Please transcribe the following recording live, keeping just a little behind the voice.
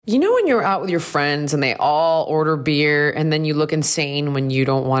You know when you're out with your friends and they all order beer and then you look insane when you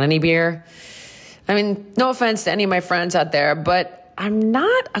don't want any beer? I mean, no offense to any of my friends out there, but I'm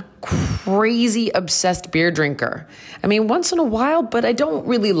not a crazy obsessed beer drinker. I mean, once in a while, but I don't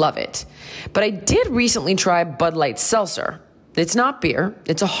really love it. But I did recently try Bud Light Seltzer. It's not beer.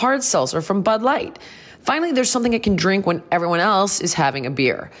 It's a hard seltzer from Bud Light. Finally, there's something I can drink when everyone else is having a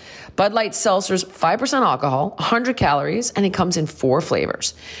beer. Bud Light Seltzer's 5% alcohol, 100 calories, and it comes in 4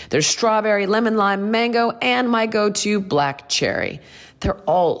 flavors. There's strawberry, lemon, lime, mango, and my go-to black cherry. They're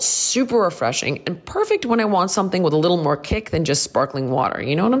all super refreshing and perfect when I want something with a little more kick than just sparkling water.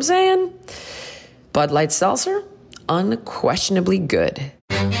 You know what I'm saying? Bud Light Seltzer, unquestionably good.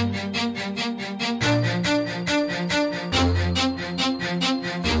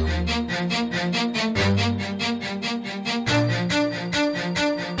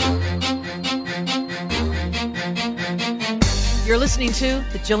 You're listening to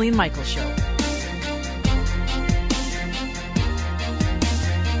The Jillian Michaels Show.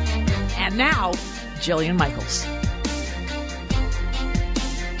 And now, Jillian Michaels.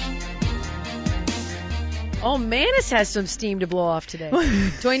 Oh, Manus has some steam to blow off today.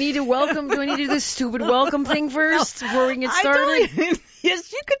 Do I need to do this stupid welcome thing first before we get started?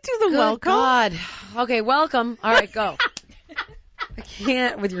 Yes, you could do the Good welcome. God. Okay, welcome. All right, go. I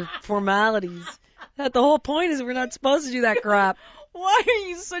can't with your formalities. The whole point is we're not supposed to do that crap. Why are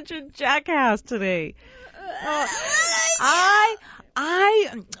you such a jackass today?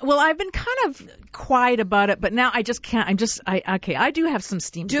 I've been kind of quiet about it, but now I just can't. I do have some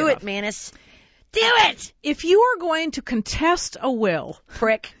steam. Do it, Manus. Do it! If you are going to contest a will,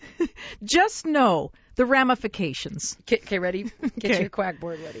 prick, just know the ramifications. Okay, ready? Get your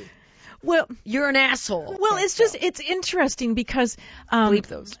quackboard ready. Well, you're an asshole. Well, it's interesting because bleep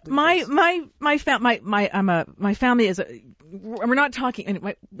those. My family is we're not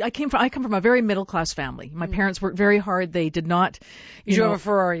talking. I come from a very middle class family. My parents worked very hard. They did not. You drove a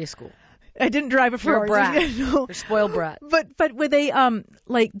Ferrari to school. I didn't drive a Ferrari. You're a brat. You're a spoiled brat. But were they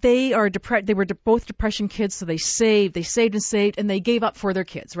they are depressed. They were both depression kids, so they saved, and they gave up for their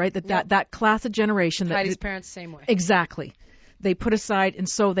kids. Right. That class of generation. Heidi's parents the same way. Exactly. They put aside, and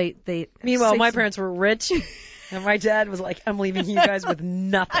so they. Meanwhile, my parents were rich, and my dad was like, "I'm leaving you guys with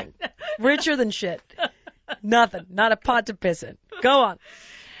nothing, richer than shit, nothing, not a pot to piss in. Go on."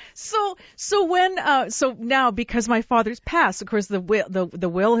 So now because my father's passed, of course the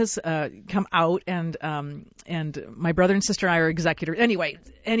will has come out, and my brother and sister and I are executors.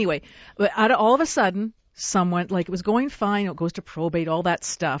 Anyway, but all of a sudden, someone it was going fine. It goes to probate, all that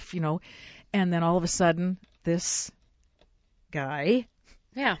stuff, and then all of a sudden this guy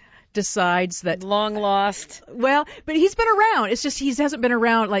decides that long lost. Well, but he's been around. It's just he hasn't been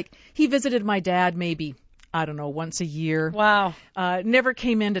around. He visited my dad maybe, I don't know, once a year. Wow. Never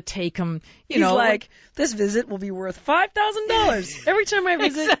came in to take him. He's like, this visit will be worth $5,000 every time I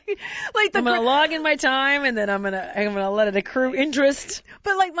visit. Exactly. I'm gonna log in my time, and then I'm gonna let it accrue interest.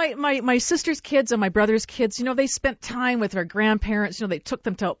 But my sister's kids and my brother's kids, they spent time with our grandparents. They took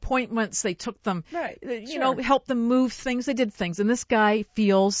them to appointments. They took them, helped them move things. They did things. And this guy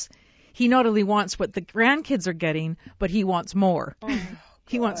feels he not only wants what the grandkids are getting, but he wants more. Oh.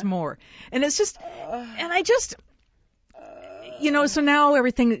 He wants more. And it's just, and I just, so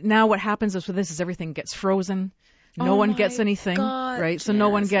now what happens is with this is everything gets frozen. No one gets anything, right? So no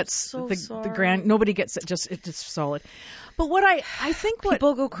one gets nobody gets it. It's just solid. But what I think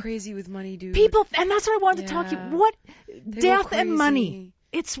people go crazy with money, dude. People, and that's what I wanted to talk to you. What death and money?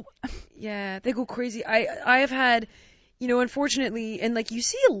 They go crazy. I have had, unfortunately, and you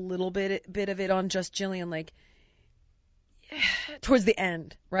see a little bit of it on Just Jillian, towards the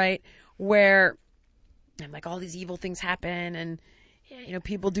end, right? Where all these evil things happen, and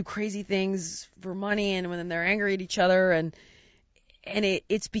people do crazy things for money, and when they're angry at each other, and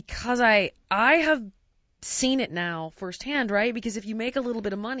it's because I have seen it now firsthand, right? Because if you make a little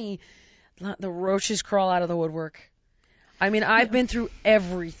bit of money, the roaches crawl out of the woodwork. I mean, I've been through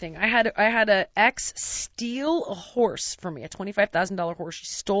everything. I had a ex steal a horse from me, a $25,000 horse. She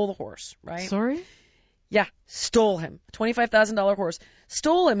stole the horse, right? Sorry? Yeah, stole him. $25,000 horse.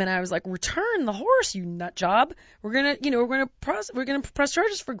 Stole him, and I was like, "Return the horse, you nut job. We're gonna press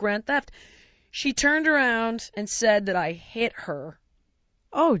charges for grand theft." She turned around and said that I hit her.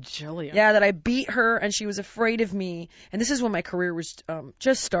 Oh, Jillian. Yeah, that I beat her, and she was afraid of me. And this is when my career was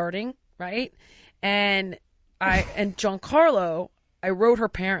just starting, right? And Giancarlo, I wrote her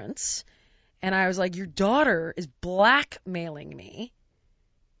parents, and I was like, "Your daughter is blackmailing me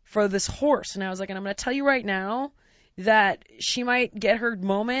for this horse." And I was like, and I'm going to tell you right now that she might get her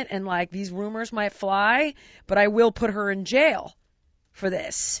moment, and these rumors might fly, but I will put her in jail for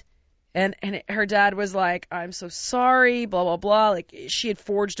this. And her dad was like, I'm so sorry, blah, blah, blah. Like, she had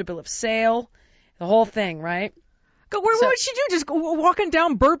forged a bill of sale, the whole thing, right? What did she do? Just go walking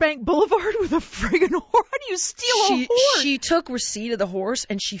down Burbank Boulevard with a friggin' horse? How do you steal a horse? She took receipt of the horse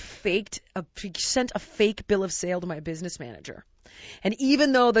and she sent a fake bill of sale to my business manager. And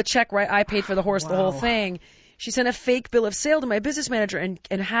even though the check, right, I paid for the horse, the whole thing, she sent a fake bill of sale to my business manager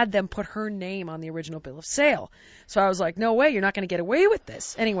and had them put her name on the original bill of sale. So I was like, no way, you're not going to get away with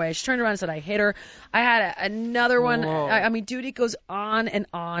this. Anyway, she turned around and said I hit her. I had another one. I mean, dude, it goes on and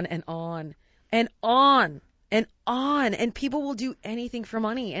on and on and on and on. And people will do anything for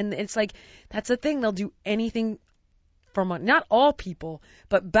money. And it's like, that's the thing. They'll do anything for money. Not all people,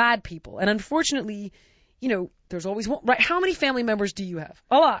 but bad people. And unfortunately, you know, there's always one, right? How many family members do you have?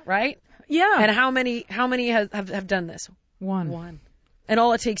 A lot, right? Yeah. And how many have done this? One. And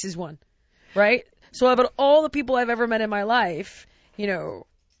all it takes is one, right? So out of all the people I've ever met in my life, you know,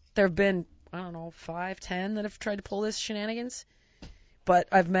 there have been, I don't know, 5, 10 that have tried to pull this shenanigans. But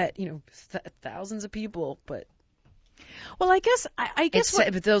I've met, you know, thousands of people, but... Well, I guess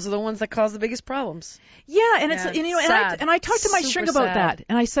but those are the ones that cause the biggest problems. Yeah, and it's, you know, and I talked to my shrink about that,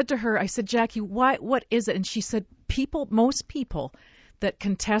 and I said to her, Jackie, what is it? And she said, most people that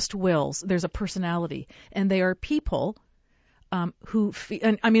contest wills, there's a personality, and they are people who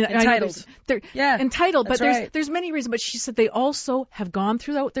entitled. They're entitled, but there's many reasons. But she said they also have gone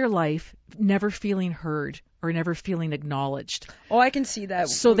throughout their life never feeling heard or never feeling acknowledged. Oh, I can see that.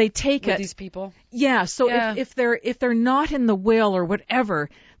 So they take with it. These people. Yeah. So if they're not in the will or whatever,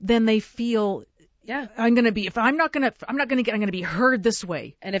 then they feel. Yeah, I'm gonna be heard this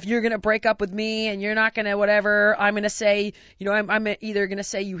way. And if you're gonna break up with me and you're not gonna whatever, I'm gonna say, you know, I'm either gonna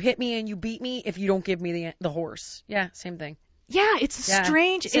say you hit me and you beat me if you don't give me the horse. Yeah, same thing. Yeah, it's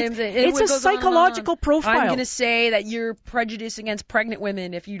strange. It's a psychological profile. I'm gonna say that you're prejudiced against pregnant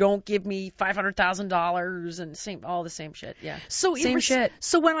women if you don't give me $500,000 and all the same shit. Yeah. So shit.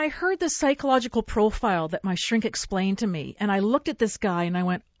 So when I heard the psychological profile that my shrink explained to me, and I looked at this guy and I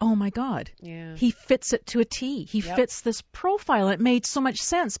went, oh my God, he fits it to a T. He fits this profile. It made so much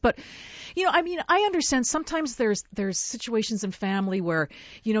sense. But, you know, I mean, I understand sometimes there's situations in family where,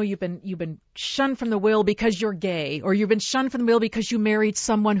 you know, you've been shunned from the will because you're gay, or you've been shunned from the will because you married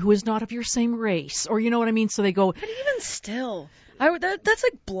someone who is not of your same race, or you know what I mean? So they go. But even still, that's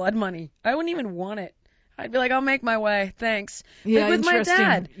like blood money. I wouldn't even want it. I'd be like, I'll make my way. Thanks. Yeah, like with my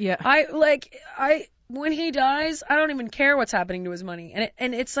dad. Yeah. When he dies, I don't even care what's happening to his money.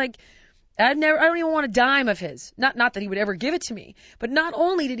 And it's like, I don't even want a dime of his. Not that he would ever give it to me, but not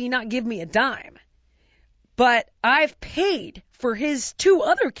only did he not give me a dime, but I've paid for his 2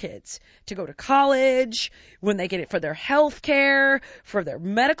 other kids to go to college, when they get it for their health care, for their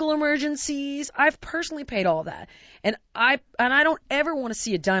medical emergencies. I've personally paid all of that. And I don't ever want to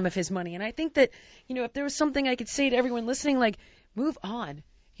see a dime of his money. And I think that, you know, if there was something I could say to everyone listening, like, move on.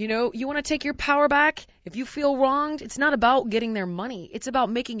 You know, you want to take your power back? If you feel wronged, it's not about getting their money. It's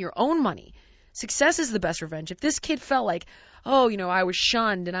about making your own money. Success is the best revenge. If this kid felt like, oh, you know, I was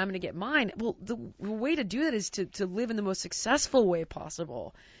shunned and I'm going to get mine, well, the way to do that is to live in the most successful way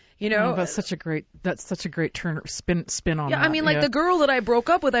possible. You know, that's such a great spin on that. Yeah, I mean, like the girl that I broke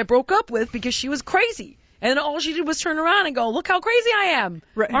up with because she was crazy. And all she did was turn around and go, look how crazy I am.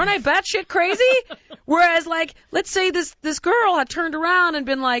 Right. Aren't I batshit crazy? Whereas, like, let's say this girl had turned around and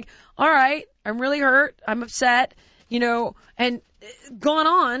been like, all right, I'm really hurt. I'm upset, you know, and gone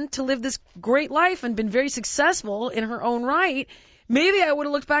on to live this great life and been very successful in her own right. Maybe I would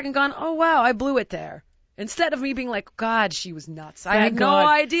have looked back and gone, oh, wow, I blew it there. Instead of me being like, God, she was nuts. I had no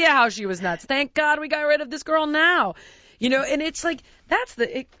idea how she was nuts. Thank God we got rid of this girl now. You know, and it's like,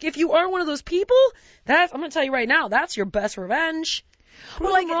 if you are one of those people, I'm going to tell you right now, that's your best revenge.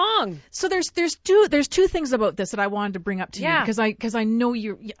 Well, like wrong. So there's two things about this that I wanted to bring up to you because I know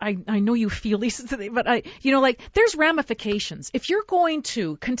I know you feel these, but there's ramifications. If you're going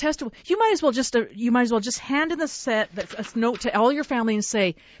to contest, you might as well just hand in a note to all your family and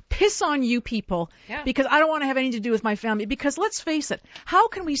say, piss on you people, because I don't want to have anything to do with my family. Because let's face it, how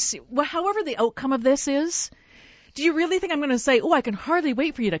can we see, however the outcome of this is? Do you really think I'm going to say, oh, I can hardly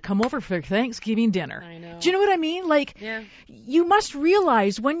wait for you to come over for Thanksgiving dinner? I know. Do you know what I mean? Like, you must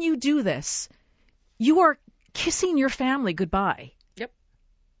realize when you do this, you are kissing your family goodbye. Yep.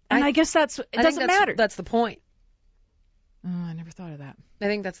 And I guess it doesn't matter. That's the point. Oh, I never thought of that. I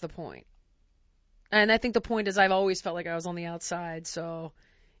think that's the point. And I think the point is I've always felt like I was on the outside, so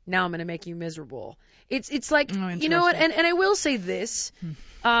now I'm going to make you miserable. It's like, you know what, and I will say this,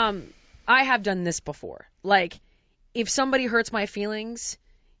 I have done this before. Like, if somebody hurts my feelings,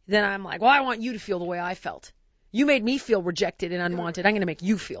 then I'm like, well, I want you to feel the way I felt. You made me feel rejected and unwanted. I'm going to make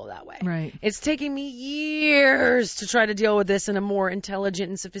you feel that way. Right. It's taking me years to try to deal with this in a more intelligent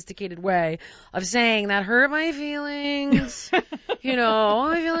and sophisticated way of saying that hurt my feelings. You know,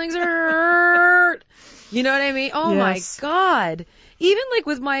 my feelings are hurt. You know what I mean? Oh Yes. my God. Even like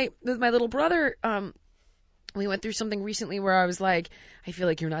with my little brother, we went through something recently where I was like, I feel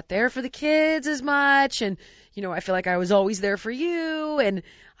like you're not there for the kids as much. And, you know, I feel like I was always there for you and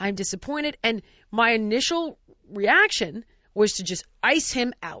I'm disappointed. And my initial reaction was to just ice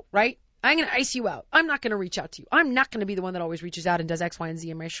him out, right? I'm going to ice you out. I'm not going to reach out to you. I'm not going to be the one that always reaches out and does X, Y, and Z.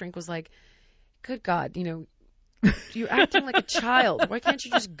 And my shrink was like, good God, you know, you're acting like a child. Why can't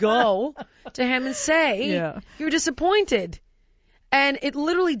you just go to him and say you're disappointed? And it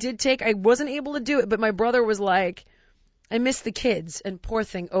literally did take, I wasn't able to do it, but my brother was like, I miss the kids. And poor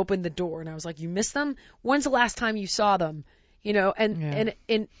thing opened the door. And I was like, you miss them? When's the last time you saw them? You know, and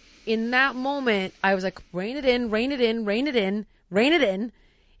in that moment, I was like, rein it in, rein it in, rein it in, rein it in.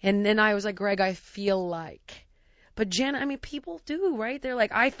 And then I was like, Greg, I feel like. But Jen, I mean, people do, right? They're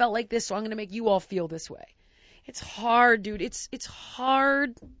like, I felt like this, so I'm going to make you all feel this way. It's hard, dude. It's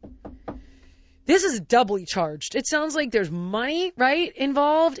hard. This is doubly charged. It sounds like there's money, right,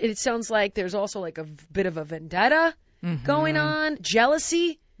 involved. It sounds like there's also like a bit of a vendetta going on.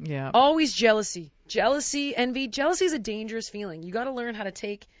 Jealousy. Yeah. Always jealousy. Jealousy, envy. Jealousy is a dangerous feeling. You got to learn how to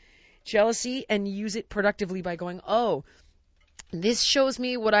take jealousy and use it productively by going, oh, this shows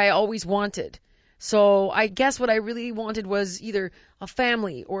me what I always wanted. So I guess what I really wanted was either a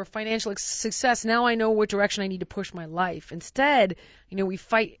family or financial success. Now I know what direction I need to push my life. Instead, you know, we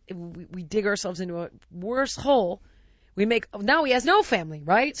fight, we dig ourselves into a worse hole. Now he has no family,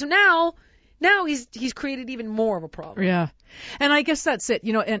 right? So now he's created even more of a problem. Yeah. And I guess that's it,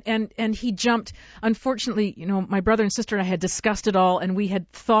 you know, and he jumped. Unfortunately, you know, my brother and sister and I had discussed it all, and we had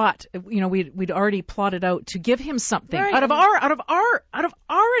thought, you know, we'd already plotted out to give him something out of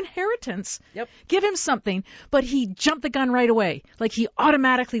our inheritance. Yep. Give him something, but he jumped the gun right away. Like he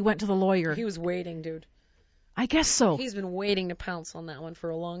automatically went to the lawyer. He was waiting, dude. I guess so. He's been waiting to pounce on that one for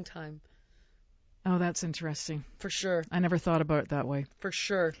a long time. Oh, that's interesting. For sure. I never thought about it that way. For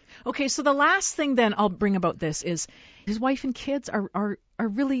sure. Okay, so the last thing then I'll bring about this is his wife and kids are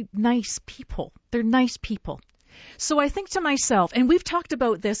really nice people. They're nice people. So I think to myself, and we've talked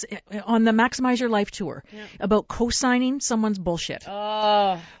about this on the Maximize Your Life tour, about co-signing someone's bullshit.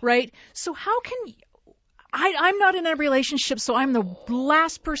 Oh. Right? So how can I'm not in a relationship, so I'm the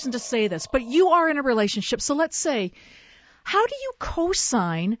last person to say this, but you are in a relationship. So let's say, how do you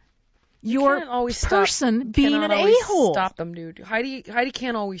co-sign your person being an a-hole? Stop them, dude. Heidi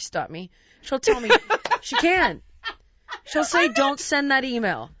can't always stop me. She'll tell me. She can. She'll say, don't send that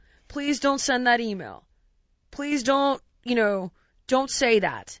email. Please don't send that email. Please don't, don't say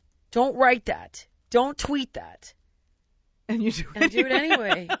that. Don't write that. Don't tweet that. And you do it. And I do it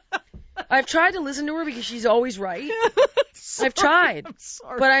anyway. I've tried to listen to her because she's always right. I've tried. I'm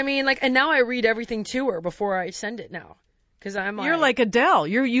sorry. But I mean, and now I read everything to her before I send it now. Because I'm You're like Adele.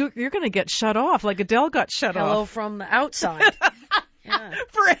 You're going to get shut off like Adele got shut off. Hello from the outside. Yeah.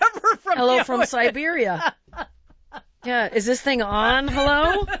 Forever from Hello from Siberia. Yeah. Is this thing on?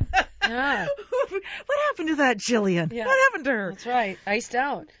 Hello? Yeah. What happened to that Jillian? Yeah. What happened to her? That's right. Iced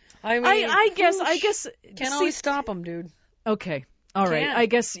out. I mean, I guess. Can't always stop them, dude. Okay. All right. I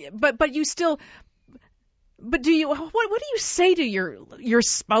guess. But you still. But do you? What do you say to your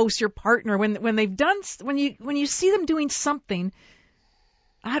spouse, your partner, when they've done when you see them doing something?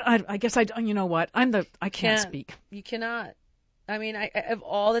 I guess you know what? I can't speak. You cannot. I mean, of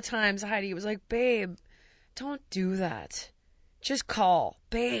all the times Heidi was like, babe, don't do that. Just call,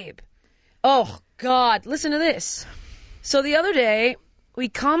 babe. Oh God, listen to this. So the other day we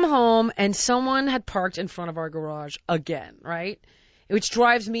come home and someone had parked in front of our garage again, right? Which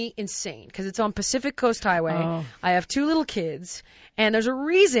drives me insane because it's on Pacific Coast Highway. Oh. I have 2 little kids, and there's a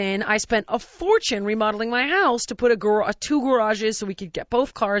reason I spent a fortune remodeling my house to put 2 garages so we could get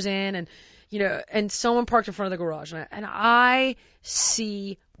both cars in, and and someone parked in front of the garage, and I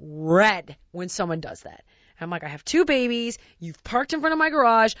see red when someone does that. I'm like, I have 2 babies. You've parked in front of my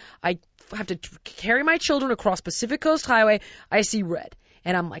garage. I have to carry my children across Pacific Coast Highway. I see red.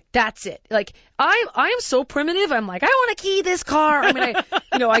 And I'm like, that's it. Like, I am so primitive. I'm like, I want to key this car. I mean,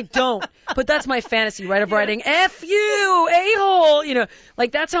 I don't. But that's my fantasy, right? Of writing, F you, a-hole.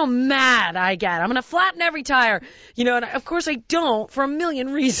 Like, that's how mad I get. I'm going to flatten every tire. And of course I don't for a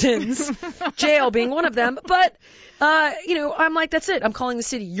million reasons. Jail being one of them. But, I'm like, that's it. I'm calling the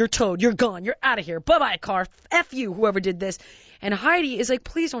city. You're towed. You're gone. You're out of here. Bye-bye, car. F you, whoever did this. And Heidi is like,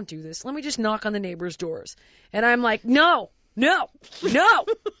 please don't do this. Let me just knock on the neighbors' doors. And I'm like, no. no, no,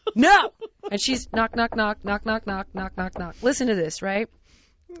 no. And she's knock, knock, knock, knock, knock, knock, knock, knock, knock. Listen to this, right?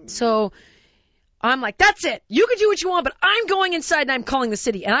 So I'm like, that's it. You can do what you want, but I'm going inside and I'm calling the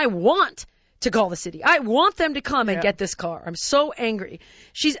city. And I want to call the city. I want them to come and get this car. I'm so angry.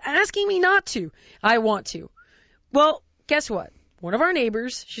 She's asking me not to. I want to. Well, guess what? One of our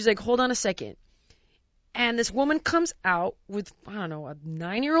neighbors, she's like, hold on a second. And this woman comes out with, I don't know, a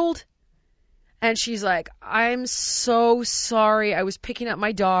 9-year-old. And she's like, I'm so sorry. I was picking up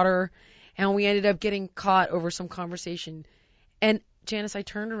my daughter, and we ended up getting caught over some conversation. And Janice, I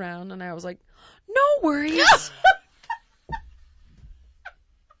turned around, and I was like, no worries.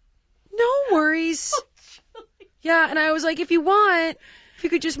 No worries. Yeah, and I was like, if you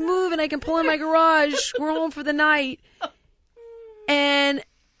could just move and I can pull in my garage. We're home for the night. And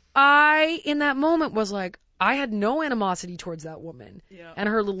I, in that moment, was like, I had no animosity towards that woman and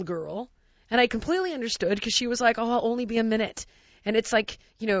her little girl. And I completely understood because she was like, oh, I'll only be a minute. And it's like,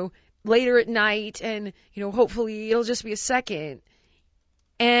 later at night and, hopefully it'll just be a second.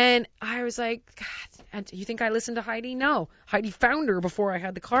 And I was like, God, you think I listened to Heidi? No. Heidi found her before I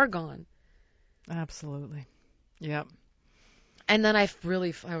had the car gone. Absolutely. Yep. And then I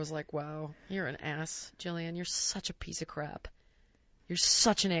was like, wow, you're an ass, Jillian. You're such a piece of crap. You're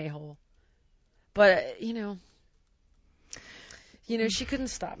such an a-hole. But, she couldn't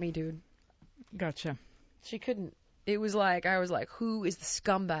stop me, dude. Gotcha. She couldn't. It was like, I was like, who is the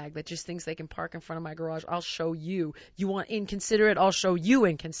scumbag that just thinks they can park in front of my garage? I'll show you. You want inconsiderate? I'll show you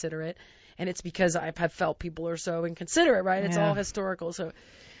inconsiderate. And it's because I've felt people are so inconsiderate, right? It's all historical. So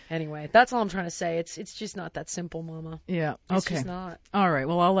anyway, that's all I'm trying to say. It's just not that simple, Mama. Yeah. It's just not. All right.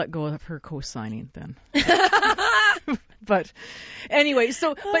 Well, I'll let go of her co-signing then. But anyway,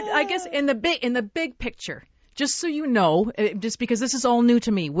 but I guess in the big picture, just so you know, just because this is all new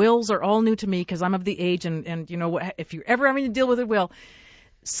to me, wills are all new to me because I'm of the age and if you're ever having to deal with a will,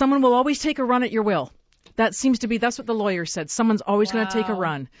 someone will always take a run at your will. That's what the lawyer said. Someone's always going to take a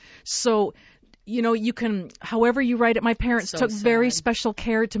run. So, you can, however you write it, my parents took very special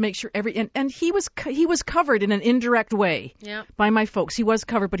care to make sure and he was covered in an indirect way by my folks. He was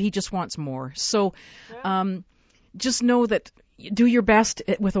covered, but he just wants more. So, just know that do your best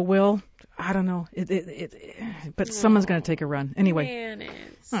with a will. I don't know, but someone's going to take a run. Anyway,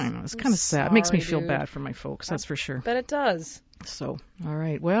 I know, it's kind of sad. It makes me feel bad for my folks, that's for sure. But it does. So, all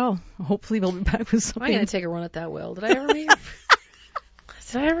right, well, hopefully we'll be back with something. I'm going to take a run at that will. Did I ever meet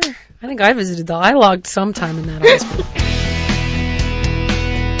Did I ever? I think I visited I logged sometime in that hospital.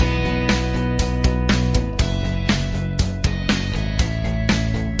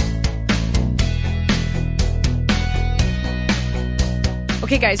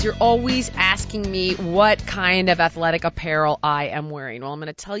 Okay, guys, you're always asking me what kind of athletic apparel I am wearing. Well, I'm going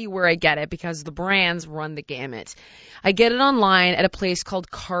to tell you where I get it because the brands run the gamut. I get it online at a place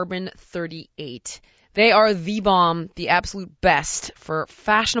called Carbon 38. They are the bomb, the absolute best for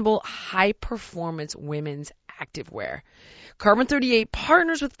fashionable, high-performance women's activewear. Carbon 38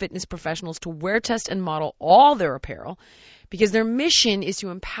 partners with fitness professionals to wear, test, and model all their apparel because their mission is to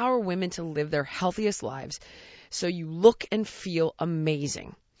empower women to live their healthiest lives so you look and feel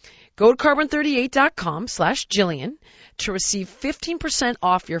amazing. Go to carbon38.com/Jillian to receive 15%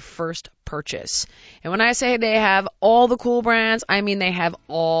 off your first purchase. And when I say they have all the cool brands, I mean they have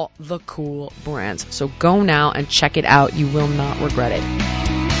all the cool brands. So go now and check it out. You will not regret it.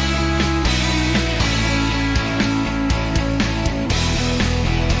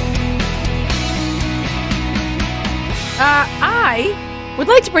 I would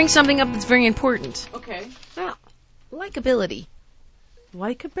like to bring something up that's very important. Okay. Well, likability.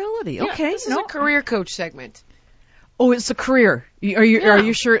 Likability. Yeah, Okay. This is a career coach segment. Oh, it's a career. Are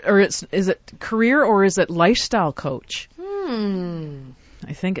you sure? Or is it career or is it lifestyle coach?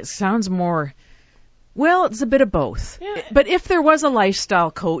 I think it sounds more. Well, it's a bit of both. Yeah. But if there was a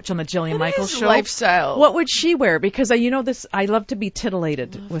lifestyle coach on the Jillian Michaels show, lifestyle. What would she wear? Because this. I love to be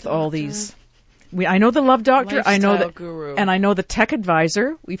titillated with all these. I know the Love Doctor. Lifestyle I know the guru. And I know the Tech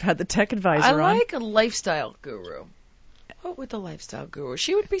Advisor. We've had the Tech Advisor on. I like a lifestyle guru. What would the lifestyle guru?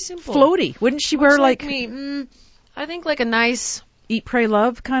 She would be simple. Floaty. Wouldn't she wear like me? I think like a nice Eat, Pray,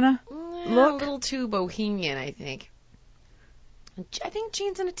 Love kind of look? A little too bohemian, I think. I think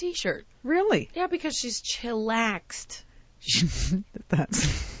jeans and a t-shirt. Really? Yeah, because she's chillaxed.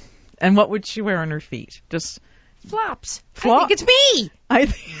 And what would she wear on her feet? Just flops. I think it's me. I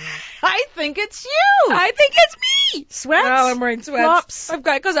think it's you. I think it's me. Sweats? Oh, I'm wearing sweats. Flops. I've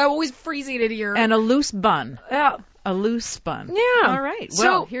got, because I'm always freezing in here. And a loose bun. Yeah. A loose bun. Yeah. All right.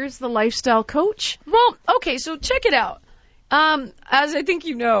 Well, here's the lifestyle coach. Well, okay, so check it out. As I think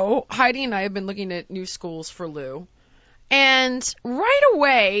you know, Heidi and I have been looking at new schools for Lou. And right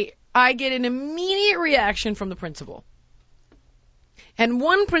away, I get an immediate reaction from the principal. And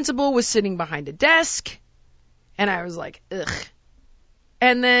one principal was sitting behind a desk, and I was like, ugh.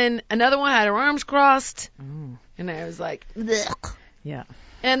 And then another one had her arms crossed, and I was like, ugh. Yeah.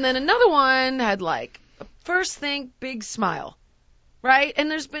 And then another one had like a first thing, big smile, right? And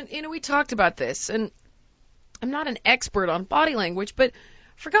there's been, we talked about this, and I'm not an expert on body language, but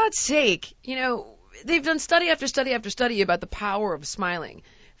for God's sake, they've done study after study after study about the power of smiling.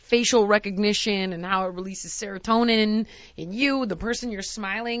 Facial recognition and how it releases serotonin in you, the person you're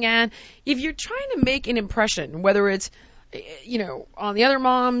smiling at. If you're trying to make an impression, whether it's, on the other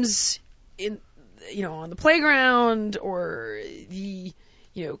moms, on the playground, or the,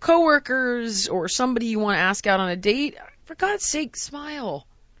 coworkers, or somebody you want to ask out on a date, for God's sake, smile.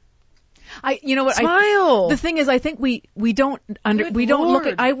 Smile. The thing is, I think we don't look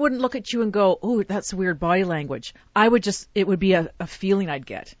at. I wouldn't look at you and go, "Oh, that's weird body language." It would be a feeling I'd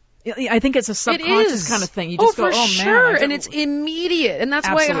get. I think it's a subconscious kind of thing. You just go, "Oh man," sure, and it's immediate, and that's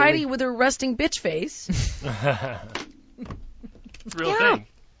why Heidi with her resting bitch face. It's a real thing.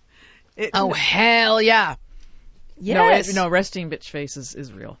 Hell yeah! Yes. No, resting bitch face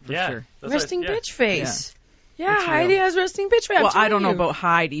is real for sure. Resting bitch face. Yeah, Heidi has resting bitch face. Well, I don't know about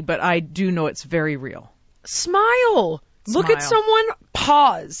Heidi, but I do know it's very real. Smile. Look at someone,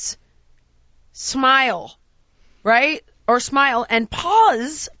 pause. Smile. Right? Or smile and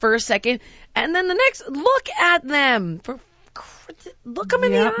pause for a second, and then the next, look at them. Look them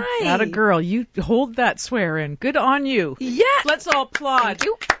in the eye. Not a girl. You hold that swear in. Good on you. Yeah. Let's all applaud. Thank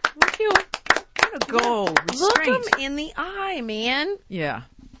you. Thank you. Way to go. Look them in the eye, man. Yeah.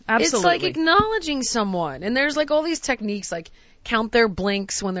 Absolutely. It's like acknowledging someone. And there's like all these techniques, like count their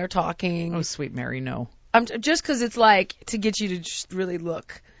blinks when they're talking. Oh, sweet Mary, no. Just because it's like to get you to just really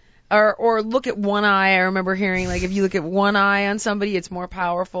look. Or look at one eye. I remember hearing, like, if you look at one eye on somebody, it's more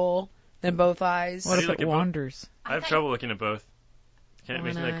powerful than both eyes. What if it wanders? I have trouble looking at both. It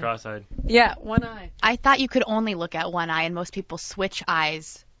makes me like cross-eyed. Yeah, one eye. I thought you could only look at one eye, and most people switch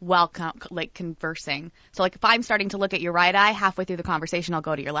eyes while conversing. So, like, if I'm starting to look at your right eye, halfway through the conversation, I'll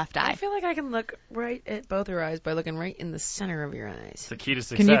go to your left eye. I feel like I can look right at both your eyes by looking right in the center of your eyes. It's the key to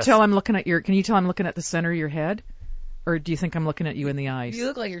success. Can you tell I'm looking at the center of your head? Or do you think I'm looking at you in the eyes? You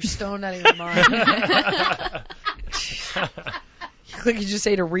look like you're stoned out of your mind. You look like you just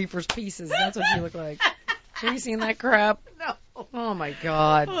ate a Reefer's Pieces. That's what you look like. Have you seen that crap? No. Oh, my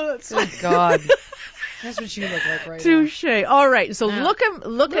God. Oh, good God. That's what you look like right Touche. All right. So look at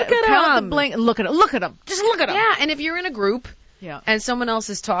count him. the blink. Look at him. Look at him. Just look at him. Yeah, and if you're in a group and someone else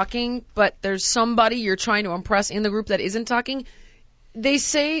is talking, but there's somebody you're trying to impress in the group that isn't talking, they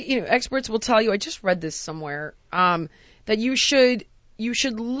say, experts will tell you, I just read this somewhere, that you should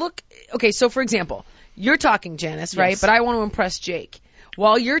look, okay, so for example, you're talking, Janice, right? But I want to impress Jake.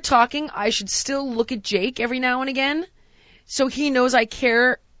 While you're talking, I should still look at Jake every now and again, so he knows I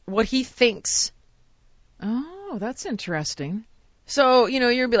care what he thinks. Oh, that's interesting. So,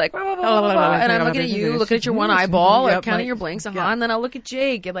 you'll be like, blah, blah, blah, blah, blah, and I'm looking at you, looking at your one eyeball, like counting your blinks, and then I'll look at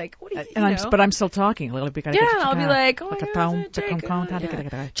Jake, and like, what do you But I'm still talking. I'll be like, oh my God, Jake.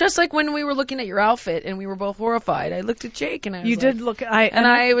 Yeah. Just like when we were looking at your outfit, and we were both horrified, I looked at Jake, and I was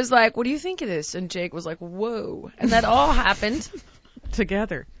I was like, what do you think of this? And Jake was like, whoa. And that all happened.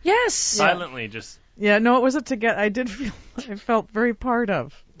 Together. Yes. Silently, just. Yeah, no, it wasn't together. I felt very part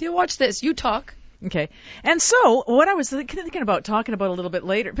of. You watch this. You talk. Okay. And so, what I was thinking about talking about a little bit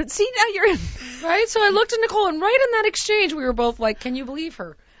later, but see, now you're in. Right? So I looked at Nicole, and right in that exchange, we were both like, can you believe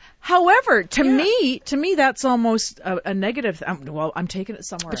her? However, to me, that's almost a negative. Well, I'm taking it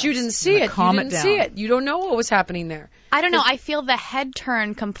somewhere But you else. didn't see it. You didn't see it. You don't know what was happening there. I don't know. I feel the head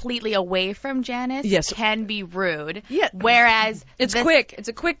turn completely away from Janice can be rude. Yeah. Whereas it's quick. It's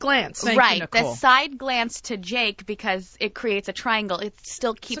a quick glance. Right. The side glance to Jake, because it creates a triangle, it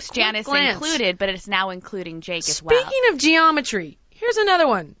still keeps Janice included, but it's now including Jake as well. Speaking of geometry, here's another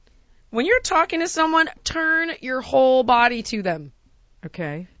one. When you're talking to someone, turn your whole body to them.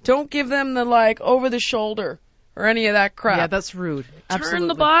 Okay. Don't give them the over the shoulder or any of that crap. Yeah, that's rude. Absolutely. Turn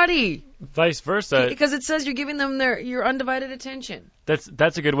the body. Vice versa. Because it says you're giving them your undivided attention.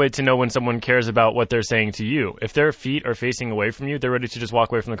 That's a good way to know when someone cares about what they're saying to you. If their feet are facing away from you, they're ready to just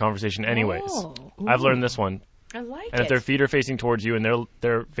walk away from the conversation anyways. Oh, I've learned this one. I like it. And if their feet are facing towards you and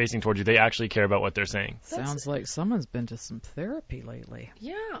they're facing towards you, they actually care about what they're saying. Sounds like someone's been to some therapy lately.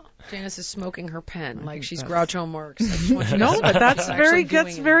 Yeah. Janice is smoking her pen like she's Groucho Marx. No, but that's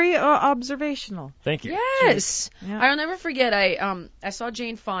very observational. Thank you. Yes. Yeah. I'll never forget. I saw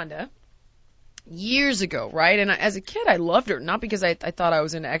Jane Fonda years ago, right? And as a kid, I loved her. Not because I thought I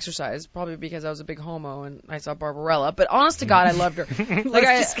was into exercise, probably because I was a big homo and I saw Barbarella. But honest to God, I loved her.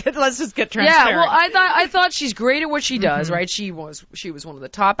 Let's just get transparent. Yeah, well, I thought she's great at what she does, right? She was one of the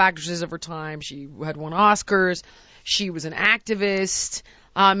top actresses of her time. She had won Oscars. She was an activist.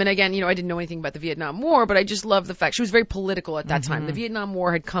 And again, I didn't know anything about the Vietnam War, but I just loved the fact she was very political at that time. The Vietnam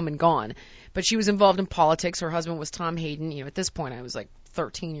War had come and gone, but she was involved in politics. Her husband was Tom Hayden. At this point, I was like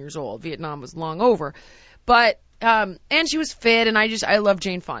 13 years old. Vietnam was long over, but and she was fit, and I loved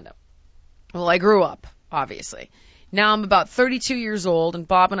Jane Fonda. Well, I grew up, obviously. Now I'm about 32 years old, and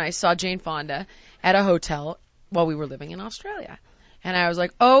Bob and I saw Jane Fonda at a hotel while we were living in Australia, and I was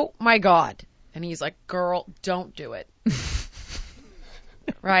like, oh my God, and he's like, girl, don't do it.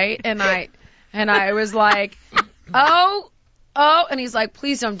 Right? And I was like, oh, and he's like,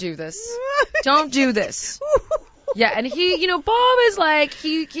 please don't do this. Don't do this. Yeah, and he, Bob is like,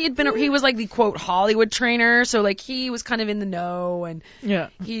 he was like the quote Hollywood trainer, so like he was kind of in the know, and yeah,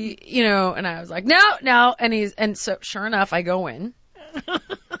 he, and I was like, no, and so sure enough, I go in,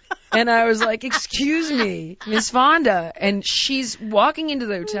 and I was like, excuse me, Miss Fonda, and she's walking into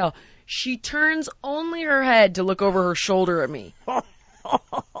the hotel. She turns only her head to look over her shoulder at me.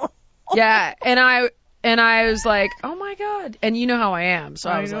 Yeah, and I was like, oh my God. And you know how I am. So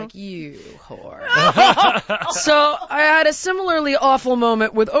I was like, you whore. So I had a similarly awful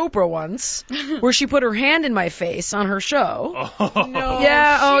moment with Oprah once where she put her hand in my face on her show. No,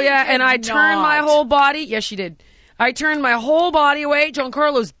 yeah. And I turned my whole body. Yes, she did. I turned my whole body away.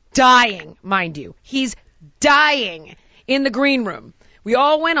 Giancarlo's dying, mind you. He's dying in the green room. We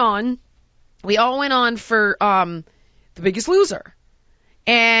all went on for The Biggest Loser.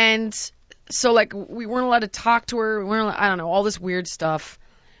 And so, like, we weren't allowed to talk to her. We weren't allowed, I don't know, all this weird stuff.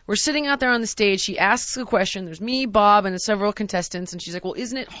 We're sitting out there on the stage. She asks a question. There's me, Bob, and several contestants. And she's like, well,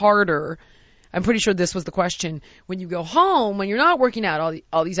 isn't it harder? I'm pretty sure this was the question. When you go home, when you're not working out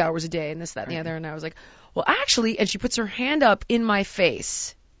all these hours a day and this, that, and the other. And I was like, well, actually, and she puts her hand up in my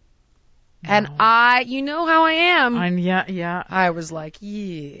face. No. And you know how I am. Yeah. I was like,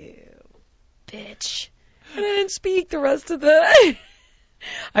 you bitch. And I didn't speak the rest of the...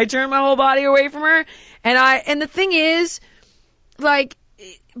 I turned my whole body away from her, and the thing is, like,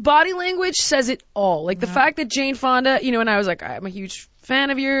 body language says it all. Like, the fact that Jane Fonda, and I was like, I'm a huge fan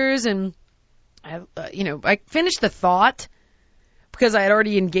of yours, and I finished the thought because I had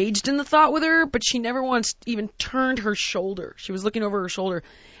already engaged in the thought with her, but she never once even turned her shoulder. She was looking over her shoulder,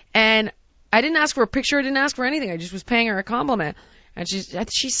 and I didn't ask for a picture. I didn't ask for anything. I just was paying her a compliment. And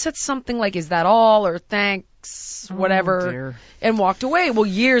she said something like, is that all? Or thanks, whatever, and walked away. Well,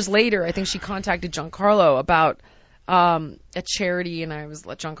 years later, I think she contacted Giancarlo about a charity, and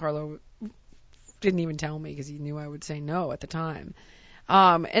Giancarlo didn't even tell me because he knew I would say no at the time.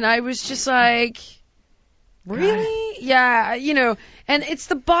 And I was just like, really? Yeah, and it's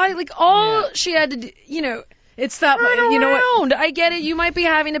the body, like, all she had to do, it's that, turn around. I get it. You might be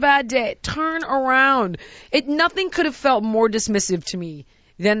having a bad day. Turn around. Nothing could have felt more dismissive to me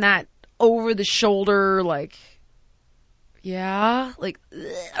than that over the shoulder, like, yeah, like,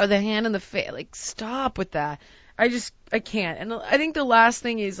 or the hand in the face. Like, stop with that. I can't. And I think the last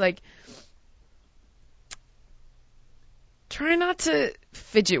thing is, like, try not to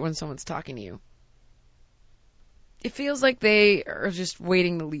fidget when someone's talking to you. It feels like they are just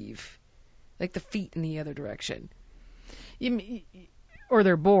waiting to leave. Like the feet in the other direction. Or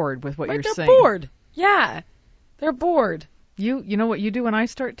they're bored with what you're saying. They're bored. Yeah. They're bored. You know what you do when I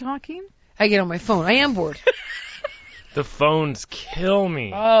start talking? I get on my phone. I am bored. The phones kill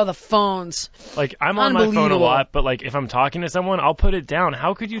me. Oh, the phones. Like, I'm on my phone a lot, but, like, if I'm talking to someone, I'll put it down.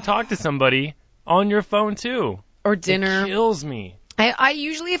 How could you talk to somebody on your phone, too? Or dinner. It kills me. I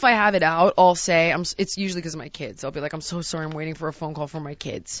usually, if I have it out, I'll say, it's usually because of my kids. I'll be like, I'm so sorry, I'm waiting for a phone call from my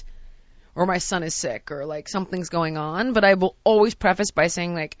kids. Or my son is sick, or, like, something's going on. But I will always preface by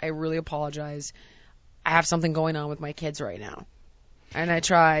saying, like, I really apologize. I have something going on with my kids right now. And I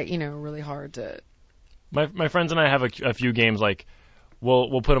try, really hard to... My friends and I have a few games, like,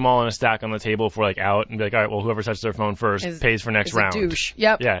 we'll put them all in a stack on the table if we're, like, out, and be like, all right, well, whoever touches their phone first pays for next round. A douche.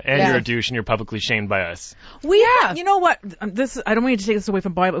 Yep. Yeah, and you're a douche, and you're publicly shamed by us. You know what? I don't want you to take this away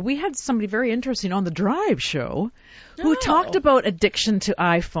from Bob, but we had somebody very interesting on the Drive show who talked about addiction to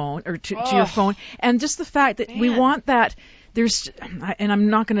iPhone, or to your phone, and just the fact that we want that. And I'm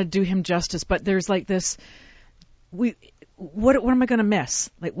not going to do him justice, but there's like this, what am I going to miss?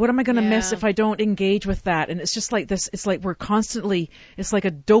 Like, what am I going to miss if I don't engage with that? And it's just like this, it's like we're constantly, it's like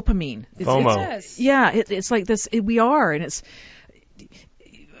a dopamine. FOMO. It's like this, we are, and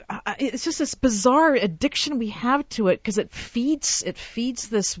it's just this bizarre addiction we have to it because it feeds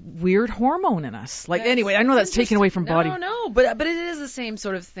this weird hormone in us. Like, anyway, I know that's taken away from body. No, but it is the same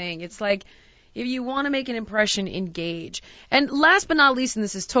sort of thing. It's like, if you want to make an impression, engage. And last but not least, and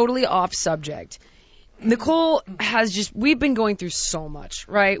this is totally off subject, Nicole we've been going through so much,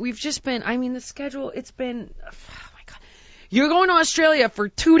 right? We've just been, the schedule, it's been, oh my God. You're going to Australia for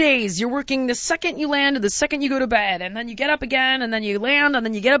 2 days. You're working the second you land and the second you go to bed. And then you get up again, and then you land, and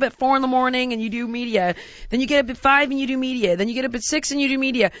then you get up at 4 a.m. and you do media. Then you get up at 5 and you do media. Then you get up at 6 and you do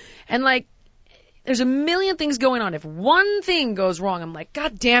media. And like, there's a million things going on. If one thing goes wrong, I'm like,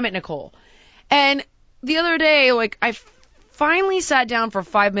 God damn it, Nicole. And the other day, like, I finally sat down for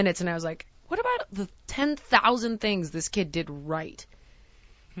 5 minutes and I was like, what about the 10,000 things this kid did right?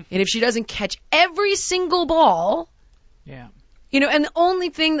 And if she doesn't catch every single ball, yeah, and the only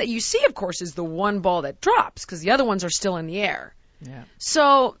thing that you see, of course, is the one ball that drops because the other ones are still in the air. Yeah.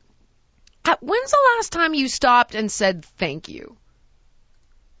 So, when's the last time you stopped and said thank you?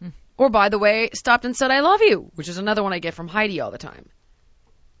 Or, by the way, stopped and said I love you, which is another one I get from Heidi all the time.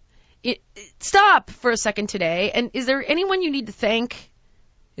 Stop for a second today. And is there anyone you need to thank?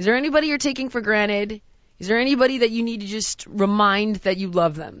 Is there anybody you're taking for granted? Is there anybody that you need to just remind that you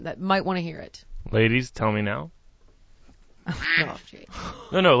love them, that might want to hear it? Ladies, tell me now. Oh,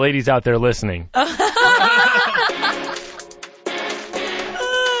 No, ladies out there listening. Oh,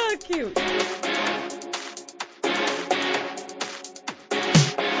 cute.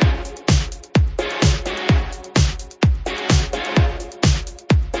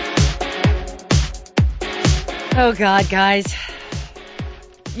 Oh, God, guys.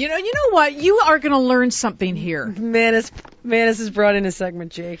 You know what? You are going to learn something here. Manus has brought in a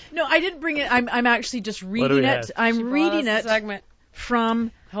segment, Jake. No, I didn't bring it. I'm actually just reading it. I'm reading it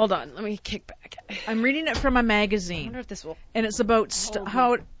from... Hold on, let me kick back. I'm reading it from a I magazine. wonder if this will... And it's about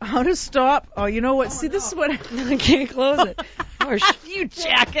how to stop... Oh, you know what? See, this is what... I can't close it. You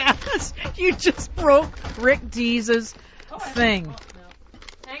jackass. You just broke Rick Dees' thing.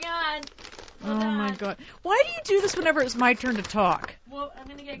 Hang on. Oh, my God. Why do you do this whenever it's my turn to talk? Well, I'm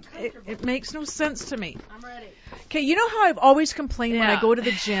going to get comfortable. It makes no sense to me. I'm ready. Okay, you know how I've always complained when I go to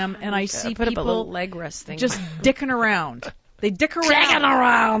the gym and I see put up a people little leg rest thing. just dicking around. They dick around. Dicking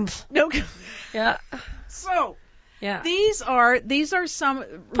around. No. Yeah. So, yeah. These are some...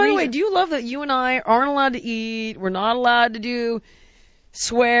 By the way, do you love that you and I aren't allowed to eat, we're not allowed to do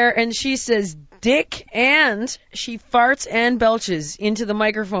swear, and she says dick, and she farts and belches into the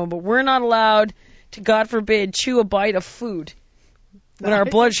microphone, but we're not allowed to, God forbid, chew a bite of food when our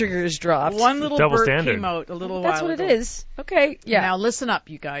blood sugar is dropped. One little Double bird standard. came out a little while That's what ago. it is. Okay, yeah. Now listen up,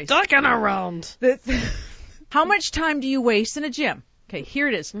 you guys. Ducking around. How much time do you waste in a gym? Okay, here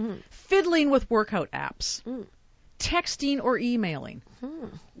it is. Mm-hmm. Fiddling with workout apps. Texting or emailing.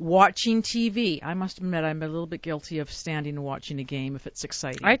 Watching TV. I must admit I'm a little bit guilty of standing and watching a game if it's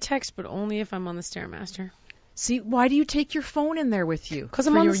exciting. I text, but only if I'm on the Stairmaster. See, why do you take your phone in there with you? Because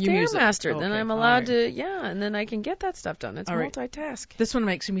I'm on the Stairmaster. Okay, then I'm allowed to, and then I can get that stuff done. It's multitask. This one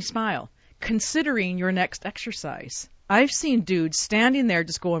makes me smile. Considering your next exercise. I've seen dudes standing there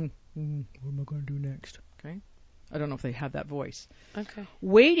just going, what am I going to do next? Okay. I don't know if they have that voice. Okay.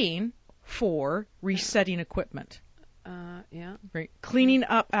 Waiting for resetting equipment. Yeah. Right. Cleaning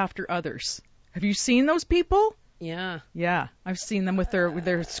up after others. Have you seen those people? Yeah. Yeah. I've seen them with their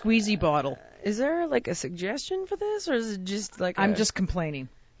squeezy bottle. Is there like a suggestion for this, or is it just like I'm just complaining.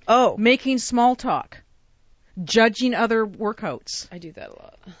 Oh. Making small talk. Judging other workouts. I do that a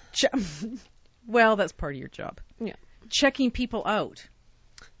lot. Well, that's part of your job. Yeah. Checking people out.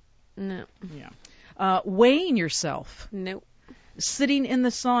 No. Yeah. Weighing yourself. Nope. Sitting in the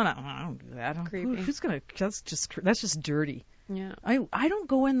sauna. I don't do that. Creepy. Who's gonna? That's just dirty. Yeah. I don't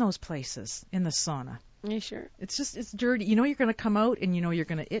go in those places in the sauna. You sure? It's dirty. You know you're gonna come out and you know you're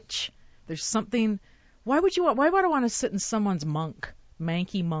gonna itch. There's something. Why would I want to sit in someone's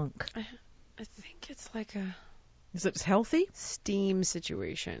manky monk? I think it's like a. Is it healthy? Steam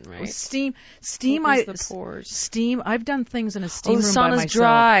situation, right? Oh, steam. The pores. Steam. I've done things in a steam room by myself.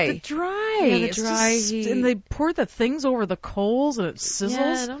 Dry. The dry. Yeah, the it's dry just, heat. and they pour the things over the coals and it sizzles.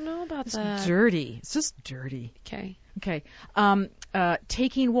 Yeah, I don't know about that. It's dirty. It's just dirty. Okay. Okay.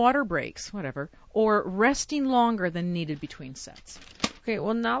 Taking water breaks, whatever, or resting longer than needed between sets. Okay.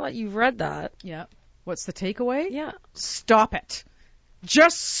 Well, now that you've read that. Yeah. What's the takeaway? Yeah. Stop it.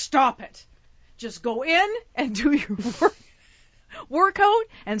 Just stop it. Just go in and do your workout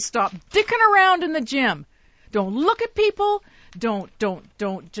and stop dicking around in the gym. Don't look at people. Don't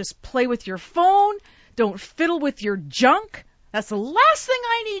just play with your phone. Don't fiddle with your junk. That's the last thing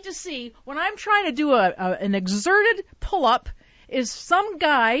I need to see when I'm trying to do an exerted pull-up is some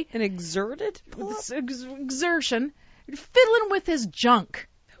guy An exerted with exertion fiddling with his junk.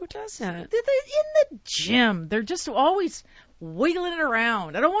 Who does that? They're in the gym. They're just always wiggling it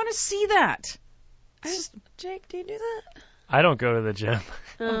around. I don't want to see that. Jake, do you do that? I don't go to the gym.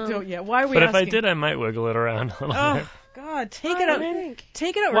 Why are we But asking? if I did, I might wiggle it around a little bit. God, take it out.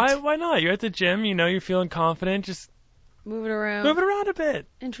 Take it out. Why not? You're at the gym, you're feeling confident, just move it around. Move it around a bit.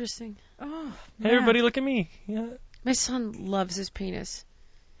 Interesting. Oh, hey, everybody, look at me. Yeah. My son loves his penis.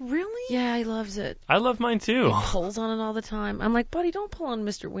 Really? Yeah, he loves it. I love mine too. He pulls on it all the time. I'm like, buddy, don't pull on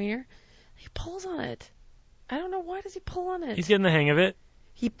Mr. Wiener. He pulls on it. I don't know, why does he pull on it? He's getting the hang of it.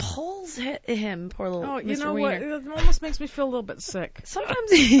 He pulls him, poor little Mr. You know Wiener. what? It almost makes me feel a little bit sick.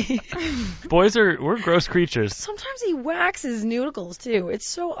 Sometimes we're gross creatures. Sometimes he waxes nudicles too. It's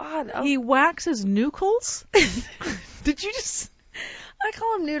so odd. He waxes nudicles? Did you just... I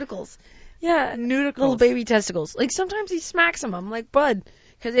call them nudicles. Yeah, nudicles. Little baby testicles. Like sometimes he smacks them. I'm like, bud,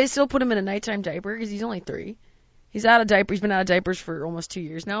 because they still put him in a nighttime diaper because he's only 3. He's out of diapers. He's been out of diapers for almost 2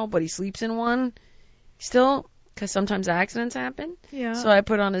 years now, but he sleeps in one still because sometimes accidents happen. Yeah. So I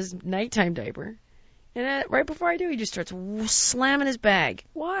put on his nighttime diaper, and right before I do, he just starts slamming his bag.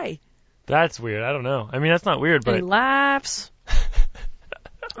 Why? That's weird. I don't know. I mean, that's not weird, but and he laughs.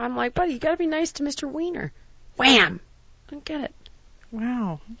 I'm like, buddy, you gotta be nice to Mr. Wiener. Wham! I don't get it.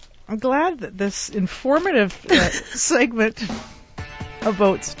 Wow. I'm glad that this informative segment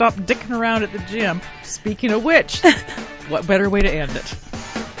about stop dicking around at the gym. Speaking of which, what better way to end it?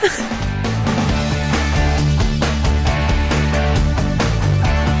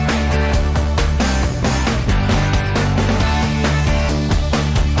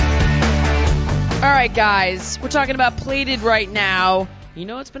 All right, guys, we're talking about plated right now. You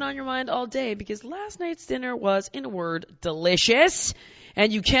know it's been on your mind all day because last night's dinner was, in a word, delicious.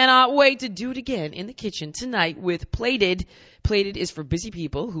 And you cannot wait to do it again in the kitchen tonight with Plated. Plated is for busy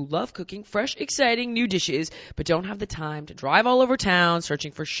people who love cooking fresh, exciting new dishes, but don't have the time to drive all over town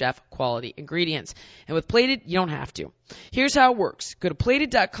searching for chef-quality ingredients. And with Plated, you don't have to. Here's how it works. Go to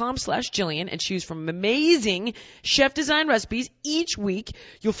plated.com/Jillian and choose from amazing chef-designed recipes each week.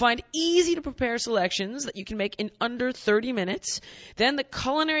 You'll find easy-to-prepare selections that you can make in under 30 minutes. Then the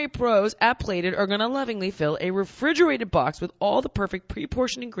culinary pros at Plated are going to lovingly fill a refrigerated box with all the perfect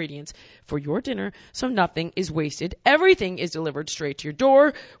pre-portioned ingredients for your dinner so nothing is wasted. Everything is delivered straight to your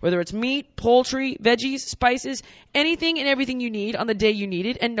door, whether it's meat, poultry, veggies, spices, anything and everything you need on the day you need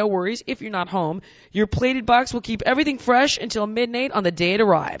it. And no worries if you're not home. Your Plated box will keep everything fresh until midnight on the day it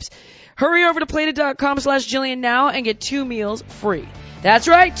arrives. Hurry over to plated.com/Jillian now and get 2 meals free. That's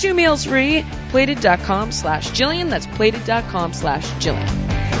right, 2 meals free. Plated.com/Jillian. That's plated.com/Jillian.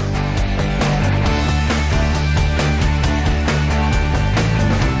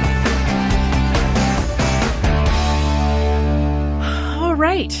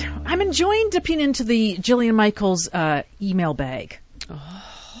 Right. I'm enjoying dipping into the Jillian Michaels email bag.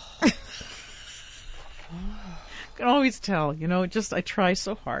 I can always tell, I try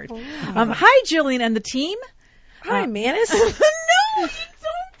so hard. Oh. Hi, Jillian and the team. Hi, Manus. No, you don't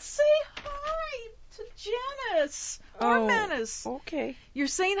say hi to Janice or Manus. Okay. You're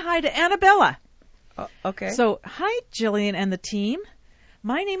saying hi to Annabella. Okay. So, hi, Jillian and the team.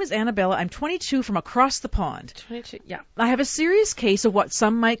 My name is Annabella. I'm 22 from across the pond. 22, yeah. I have a serious case of what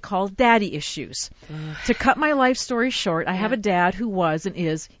some might call daddy issues. To cut my life story short, I have a dad who was and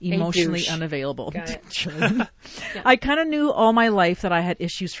is emotionally unavailable. Got it. Yeah. I kind of knew all my life that I had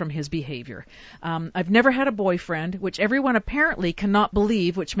issues from his behavior. I've never had a boyfriend, which everyone apparently cannot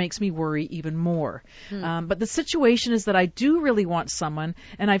believe, which makes me worry even more. But the situation is that I do really want someone,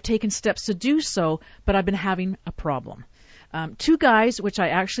 and I've taken steps to do so, but I've been having a problem. 2 guys, which I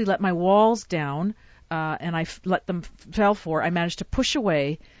actually let my walls down, and I let them fell for, I managed to push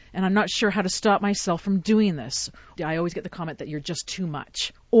away, and I'm not sure how to stop myself from doing this. I always get the comment that you're just too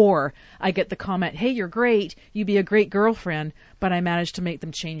much. Or I get the comment, hey, you're great, you'd be a great girlfriend, but I managed to make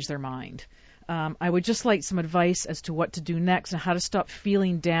them change their mind. I would just like some advice as to what to do next and how to stop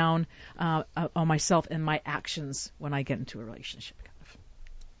feeling down on myself and my actions when I get into a relationship.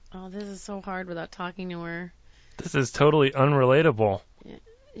 Oh, this is so hard without talking to her. This is totally unrelatable.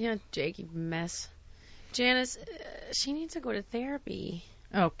 Yeah, Jake, you mess. Janice, she needs to go to therapy.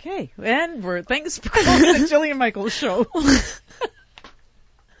 Okay, and thanks for calling the Jillian Michaels show. No,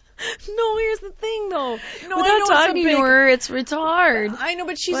 here's the thing, though. No, without talking to her, it's hard. I know,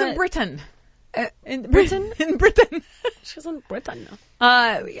 but she's in Britain. In Britain? In Britain. She's in Britain now.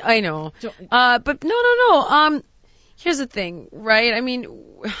 I know. But no. Here's the thing, right? I mean,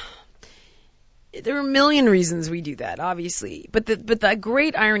 there are a million reasons we do that, obviously. But the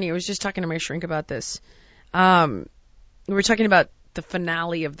great irony, I was just talking to my shrink about this. we were talking about the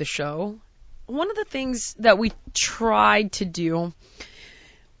finale of the show. One of the things that we tried to do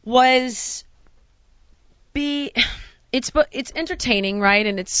was it's entertaining, right?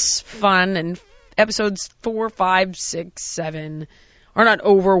 And it's fun, and episodes 4, 5, 6, 7 are not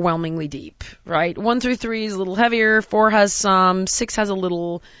overwhelmingly deep, right? 1 through 3 is a little heavier, 4 has some, 6 has a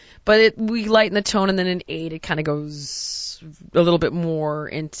little, but we lighten the tone, and then in 8 it kind of goes a little bit more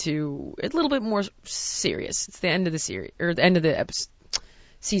serious. It's the end of the series, or the end of the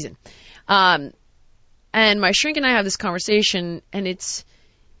season. And my shrink and I have this conversation, and it's,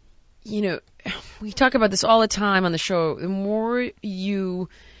 we talk about this all the time on the show. The more you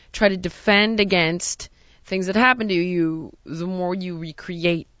try to defend against things that happen to you, the more you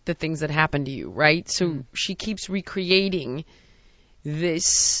recreate the things that happen to you, right? So she keeps recreating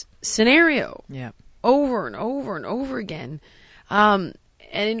this scenario over and over and over again. And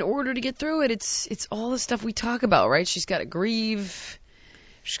in order to get through it, it's all the stuff we talk about, right? She's got to grieve.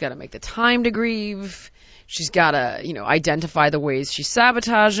 She's got to make the time to grieve. She's got to, identify the ways she's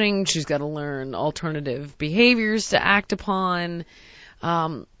sabotaging. She's got to learn alternative behaviors to act upon.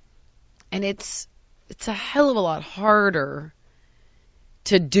 And it's a hell of a lot harder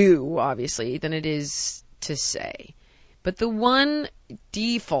to do, obviously, than it is to say. But the one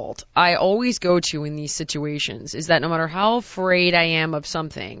default I always go to in these situations is that no matter how afraid I am of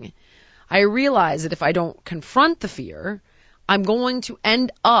something, I realize that if I don't confront the fear, I'm going to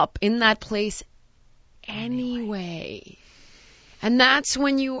end up in that place anyway. And that's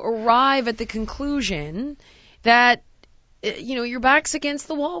when you arrive at the conclusion that, your back's against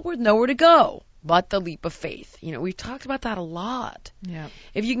the wall with nowhere to go but the leap of faith. We've talked about that a lot. Yeah.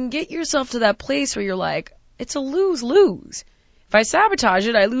 If you can get yourself to that place where you're like, it's a lose-lose. If I sabotage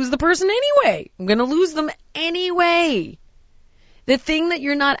it, I lose the person anyway. I'm going to lose them anyway. The thing that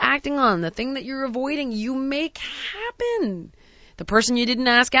you're not acting on, the thing that you're avoiding, you make happen. The person you didn't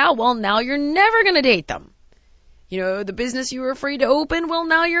ask out, well, now you're never going to date them. The business you were afraid to open, well,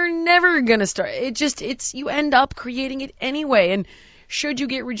 now you're never going to start. You end up creating it anyway. And should you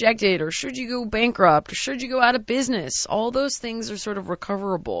get rejected, or should you go bankrupt, or should you go out of business, all those things are sort of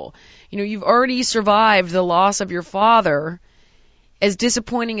recoverable. You've already survived the loss of your father. As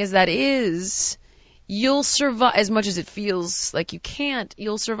disappointing as that is, you'll survive, as much as it feels like you can't,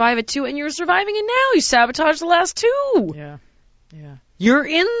 you'll survive it too, and you're surviving it now. You sabotaged the last 2. Yeah. You're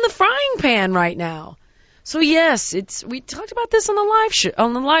in the frying pan right now. So yes, we talked about this on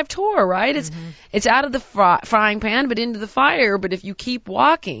the live tour, right? It's out of the frying pan but into the fire. But if you keep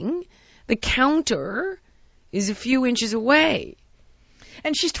walking, the counter is a few inches away.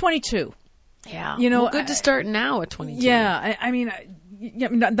 And she's 22. Yeah. Good to start now at 22. Yeah.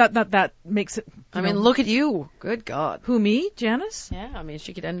 That makes it. Look at you. Good God. Who, me, Janice? Yeah.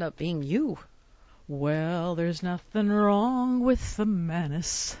 She could end up being you. Well, there's nothing wrong with the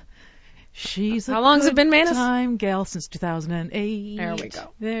Manus. She's How long has it been, Manus? Time gal since 2008. There we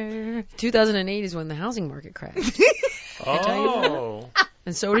go. There. 2008 is when the housing market crashed. Oh.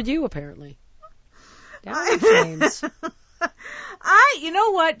 And so did you, apparently. Down in flames. You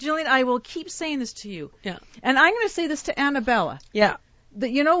know what, Jillian? I will keep saying this to you. Yeah. And I'm going to say this to Annabella. Yeah.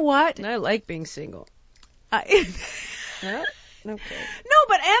 That you know what? I like being single. Yeah? Okay. No,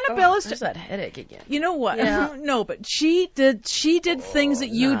 but Annabella's. There's that headache again. You know what? Yeah. No, but she did things that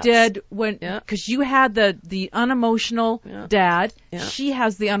you did when, because you had the unemotional dad. Yeah. She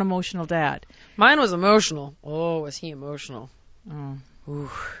has the unemotional dad. Mine was emotional. Oh, was he emotional? Oh.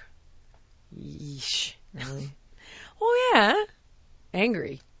 Ooh. Yeesh. Really? Oh, yeah.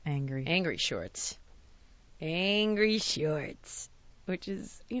 Angry shorts. Angry shorts. Which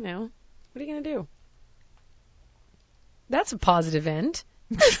is, what are you going to do? That's a positive end.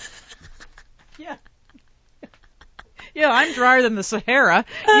 Yeah. Yeah, I'm drier than the Sahara.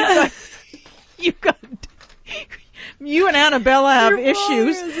 You and Annabella have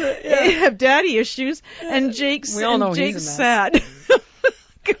issues. Have daddy issues, and Jake's sad.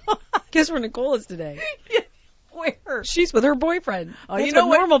 Guess where Nicole is today? Where? She's with her boyfriend. Oh, That's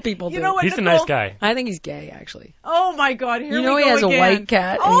what normal people do. You know what, He's Nicole? a nice guy. I think he's gay, actually. Oh my God! Here we go he has again. a white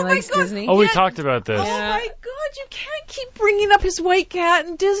cat and he likes God. Disney. Oh, we talked about this. Oh my God! You can't keep bringing up his white cat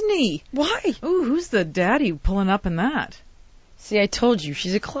and Disney. Why? Ooh, who's the daddy pulling up in that? See, I told you,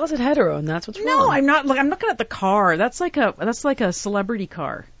 she's a closet hetero, and that's what's wrong. No, I'm not. Look, I'm looking at the car. That's like a celebrity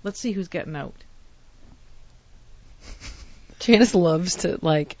car. Let's see who's getting out. Janice loves to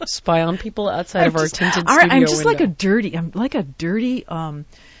spy on people outside of our tinted studio I'm just window. like a dirty. I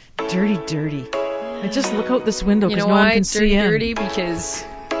just look out this window because no one can see in. Dirty because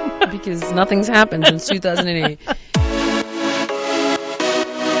nothing's happened since 2008.